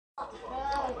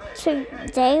So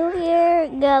today we're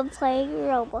gonna play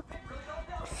Roblox.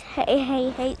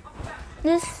 Hate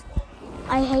this.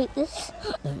 I hate this.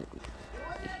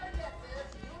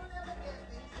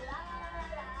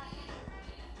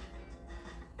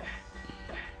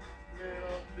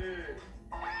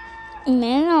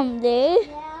 Man, I'm there.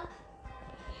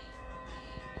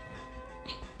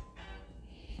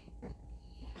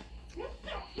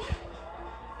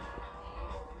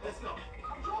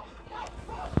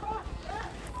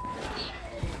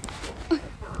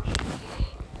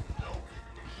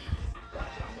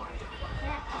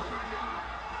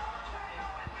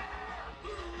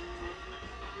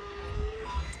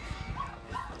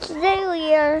 Today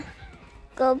we are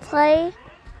gonna play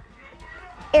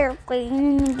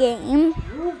airplane game.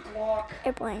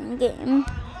 Airplane game.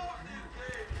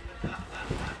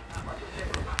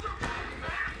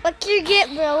 What you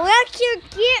get, bro? What you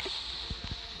get?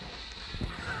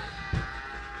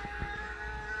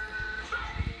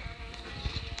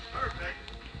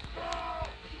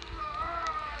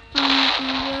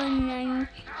 I'm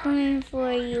coming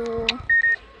for you.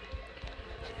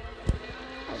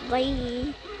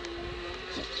 Bye,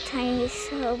 tiny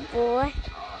little boy.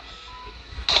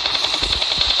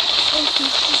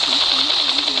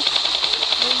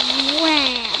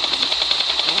 Wow.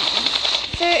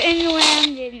 Certain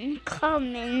landing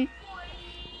coming.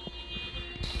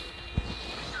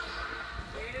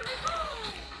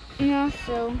 And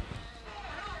also,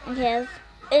 yes,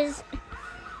 is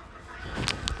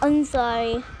I'm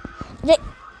sorry.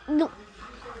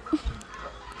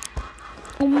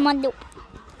 Oh my God.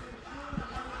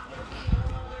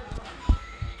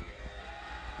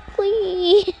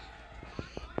 Wee.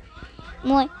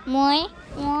 More.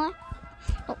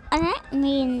 Oh, I didn't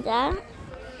mean that.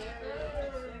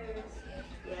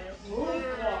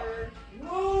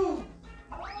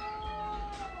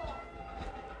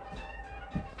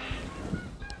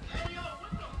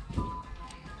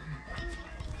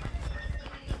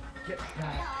 Get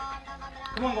back.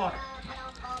 Come on, Glock.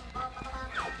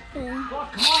 Glock,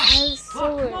 come on.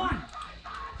 Glock, come on.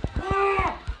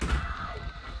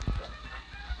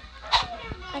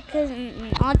 I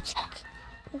couldn't not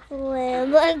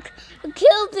like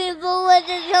kill people with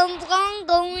a gun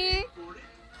going.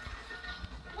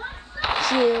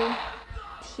 Pew,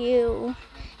 pew,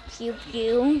 pew,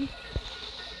 pew.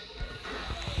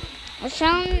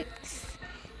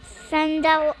 Send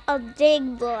out a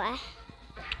big boy.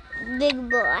 Big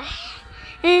boy.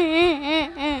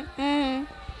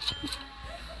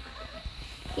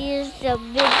 He's the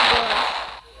big boy.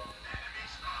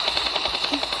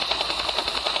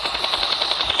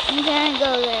 I'm gonna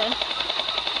go there.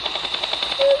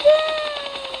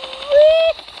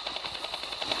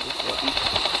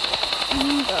 Oh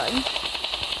my God.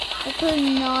 I could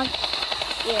not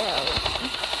get out.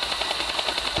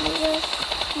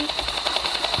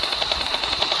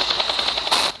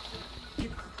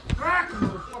 Back,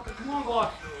 motherfucker. Come on,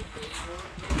 Glock.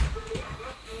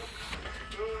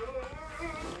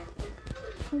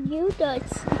 You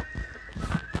nuts.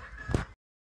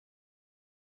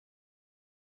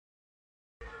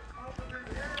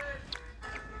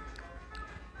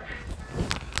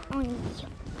 Oh,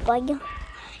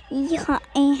 yeah,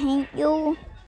 I hate you.